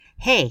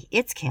Hey,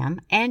 it's Kim,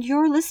 and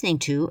you're listening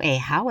to a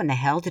How in the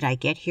Hell Did I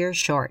Get Here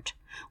short,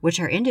 which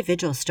are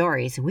individual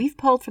stories we've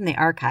pulled from the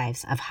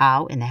archives of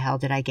How in the Hell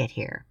Did I Get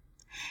Here.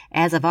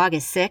 As of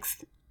August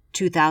 6th,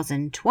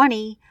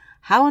 2020,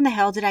 How in the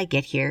Hell Did I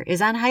Get Here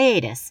is on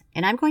hiatus,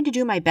 and I'm going to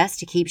do my best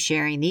to keep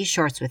sharing these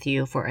shorts with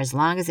you for as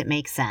long as it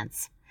makes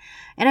sense.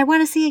 And I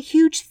want to say a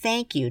huge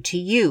thank you to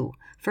you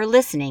for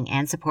listening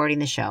and supporting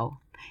the show.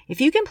 If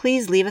you can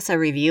please leave us a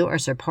review or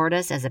support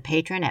us as a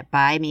patron at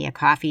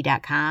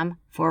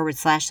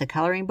buymeacoffee.com/The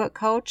Coloring Book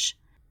Coach,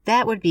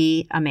 that would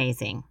be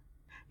amazing.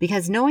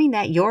 Because knowing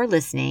that you're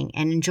listening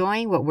and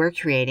enjoying what we're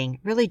creating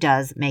really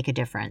does make a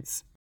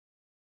difference.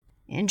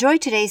 Enjoy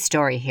today's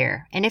story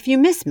here, and if you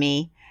miss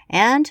me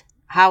and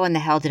How in the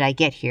Hell Did I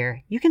Get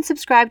Here, you can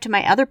subscribe to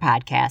my other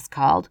podcast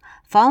called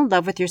Fall in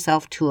Love with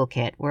Yourself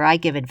Toolkit, where I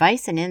give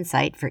advice and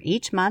insight for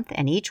each month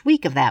and each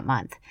week of that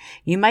month.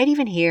 You might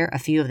even hear a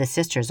few of the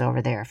sisters over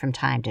there from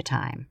time to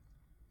time.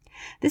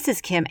 This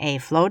is Kim A.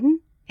 Floden,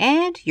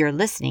 and you're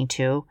listening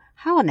to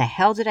How in the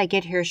Hell Did I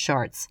Get Here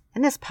shorts,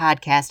 and this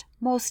podcast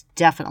most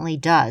definitely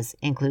does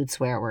include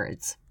swear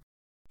words.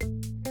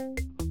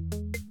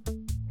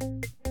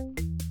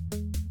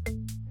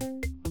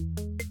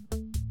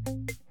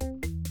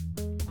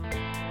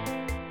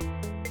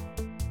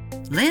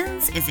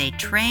 Linz is a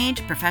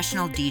trained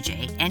professional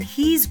DJ, and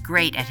he's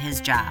great at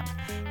his job.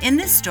 In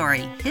this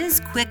story,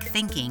 his quick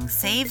thinking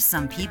saves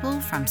some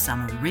people from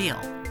some real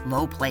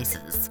low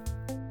places.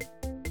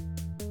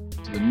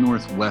 To the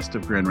northwest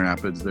of Grand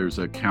Rapids, there's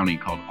a county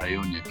called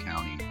Ionia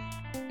County,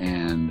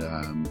 and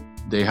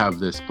they have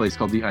this place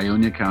called the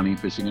Ionia County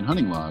Fishing and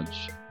Hunting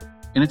Lodge.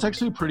 And it's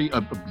actually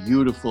a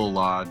beautiful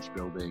lodge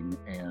building,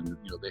 and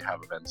they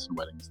have events and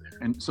weddings there.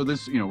 And so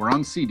this, we're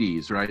on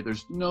CDs, right?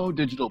 There's no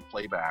digital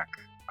playback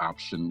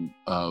option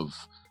of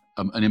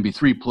an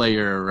MP3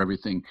 player or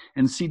everything,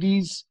 and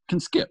CDs can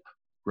skip,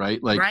 right?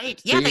 Right,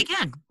 yeah, they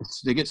can.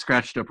 They get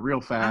scratched up real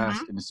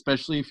fast, and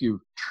especially if you're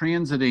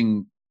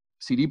transiting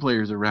CD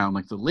players around,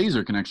 like the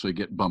laser can actually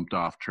get bumped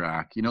off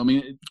track. It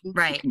can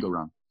go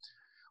wrong.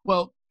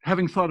 Well,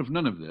 having thought of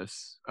none of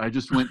this, I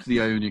just went to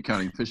the Ionia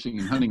County Fishing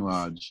and Hunting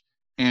Lodge,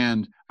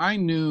 and I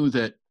knew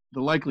that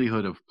the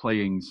likelihood of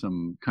playing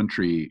some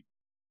country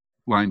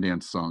line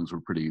dance songs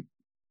were pretty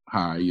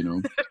high,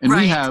 and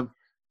Right. We have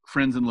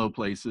Friends in Low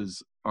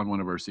Places on one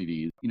of our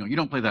CDs. You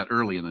don't play that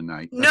early in the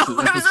night.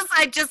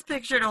 I just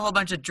pictured a whole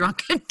bunch of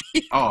drunken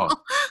people. Oh,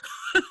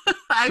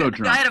 so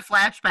drunk. I had a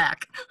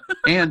flashback.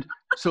 And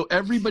so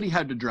everybody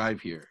had to drive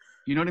here.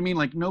 You know what I mean?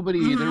 Like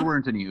nobody, there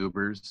weren't any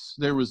Ubers.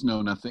 There was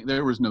nothing.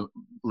 There was no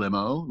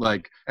limo.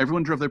 Like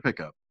everyone drove their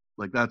pickup.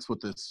 Like that's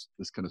what this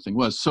kind of thing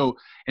was. So,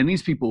 and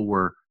these people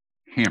were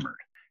hammered.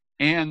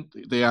 And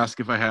they ask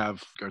if I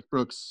have Garth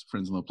Brooks,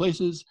 Friends in Low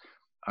Places.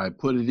 I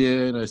put it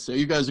in. I say,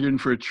 you guys are in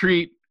for a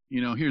treat.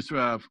 Here's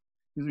your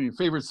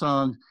favorite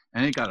songs.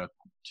 And it got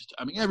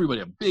everybody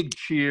a big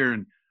cheer,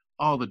 and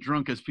all the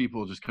drunkest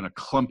people just kind of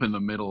clump in the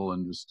middle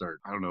and just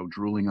start,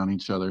 drooling on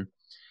each other.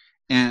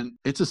 And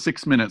it's a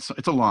 6 minutes,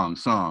 it's a long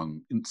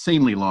song,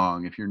 insanely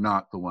long if you're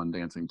not the one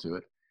dancing to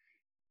it.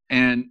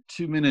 And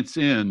 2 minutes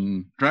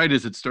in, right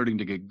as it's starting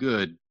to get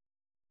good,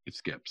 it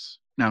skips.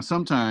 Now,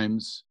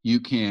 sometimes you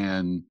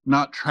can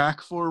not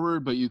track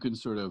forward, but you can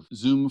sort of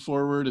zoom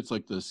forward. It's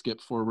like the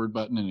skip forward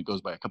button, and it goes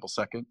by a couple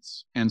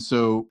seconds. And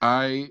so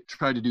I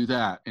tried to do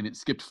that, and it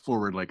skipped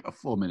forward like a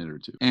full minute or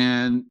two.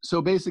 And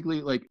so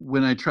basically, like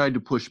when I tried to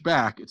push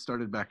back, it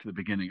started back to the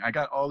beginning. I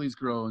got all these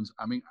groans.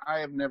 I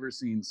have never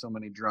seen so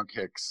many drunk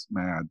hicks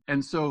mad.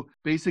 And so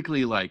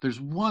basically, like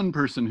there's one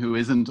person who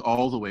isn't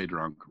all the way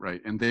drunk,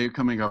 right? And they're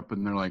coming up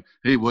and they're like,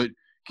 hey, what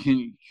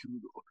can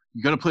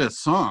you got to play a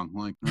song.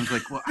 I was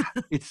like, well,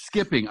 it's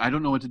skipping. I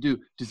don't know what to do.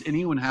 Does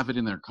anyone have it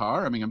in their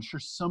car? I'm sure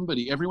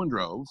everyone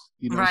drove,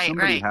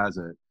 somebody has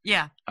it.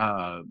 Yeah.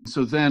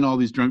 So then all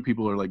these drunk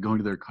people are like going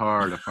to their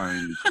car to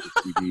find the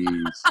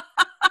CDs.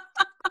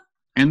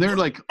 And they're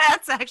like,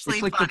 that's actually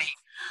like funny.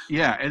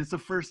 And it's the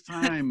first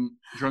time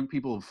drunk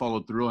people have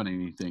followed through on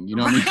anything.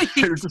 Right,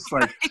 They're just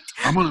like,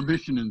 I'm on a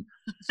mission, and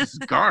this is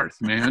Garth,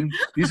 man.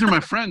 These are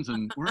my friends,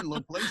 and we're in low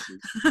places.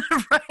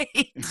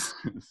 Right.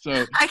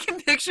 So I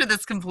can picture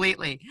this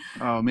completely.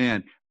 Oh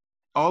man,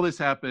 all this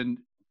happened.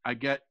 I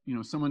get,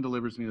 someone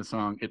delivers me the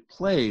song, it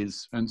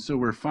plays, and so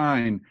we're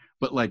fine.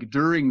 But like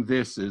during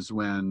this is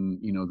when,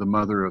 the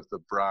mother of the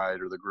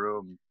bride or the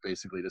groom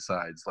basically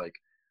decides like,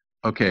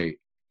 okay,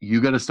 you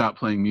got to stop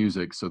playing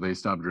music. So they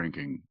stop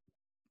drinking.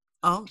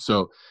 Oh.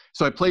 So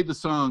I played the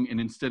song,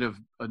 and instead of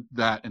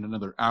that and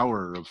another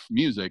hour of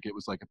music, it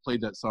was like I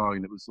played that song,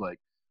 and it was like,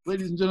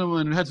 ladies and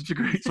gentlemen, it had such a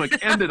great, so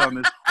like ended on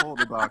this whole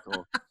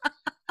debacle.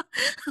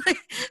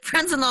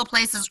 Friends in Low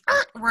Places,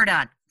 we're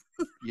done.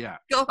 Yeah.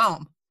 Go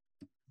home.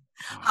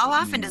 How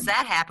often does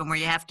that happen where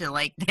you have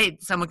to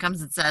someone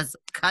comes and says,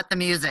 cut the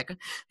music.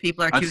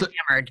 People are too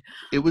hammered.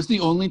 It was the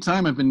only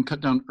time I've been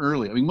cut down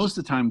early. Most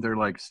of the time they're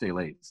like, stay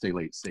late.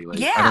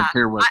 Yeah. I don't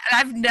care what.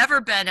 I've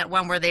never been at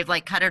one where they've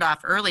cut it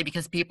off early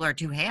because people are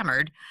too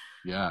hammered.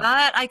 Yeah.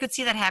 But I could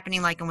see that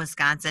happening in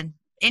Wisconsin,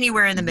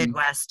 anywhere in the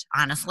Midwest,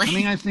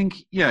 honestly. I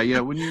think,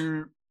 when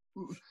you're,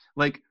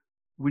 like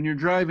when you're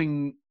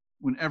driving,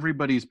 when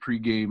everybody's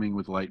pre-gaming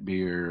with light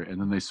beer and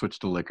then they switch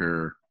to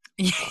liquor.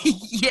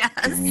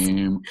 Yes.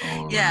 Game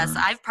over. Yes,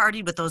 I've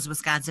partied with those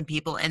Wisconsin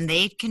people, and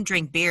they can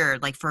drink beer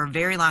like for a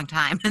very long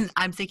time. And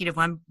I'm thinking of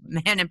one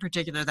man in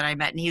particular that I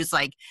met, and he was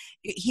like,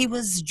 he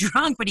was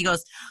drunk, but he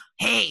goes,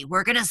 "Hey,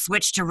 we're gonna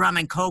switch to rum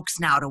and cokes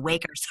now to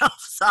wake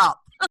ourselves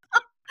up."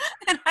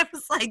 And I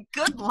was like,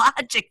 "Good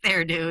logic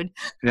there, dude."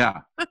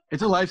 Yeah,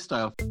 it's a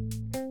lifestyle.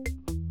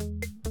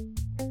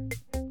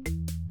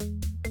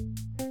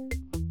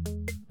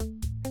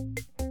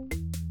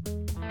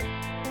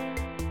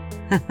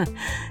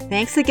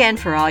 Thanks again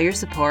for all your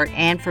support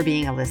and for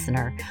being a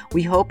listener.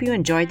 We hope you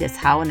enjoyed this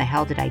How in the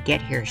Hell Did I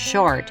Get Here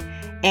short.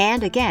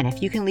 And again,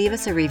 if you can leave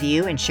us a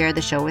review and share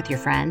the show with your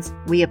friends,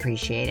 we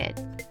appreciate it.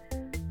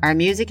 Our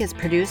music is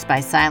produced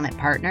by Silent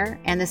Partner,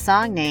 and the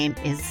song name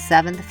is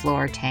Seventh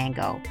Floor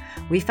Tango.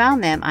 We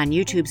found them on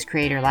YouTube's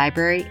Creator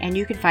Library, and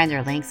you can find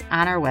their links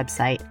on our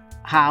website,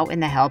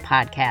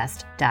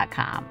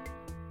 howinthehellpodcast.com.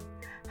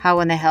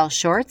 How in the Hell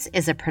Shorts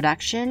is a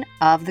production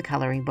of The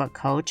Coloring Book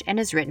Coach and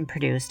is written,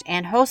 produced,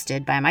 and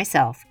hosted by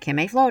myself, Kim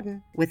A.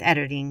 Floden, with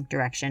editing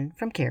direction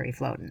from Carrie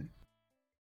Floden.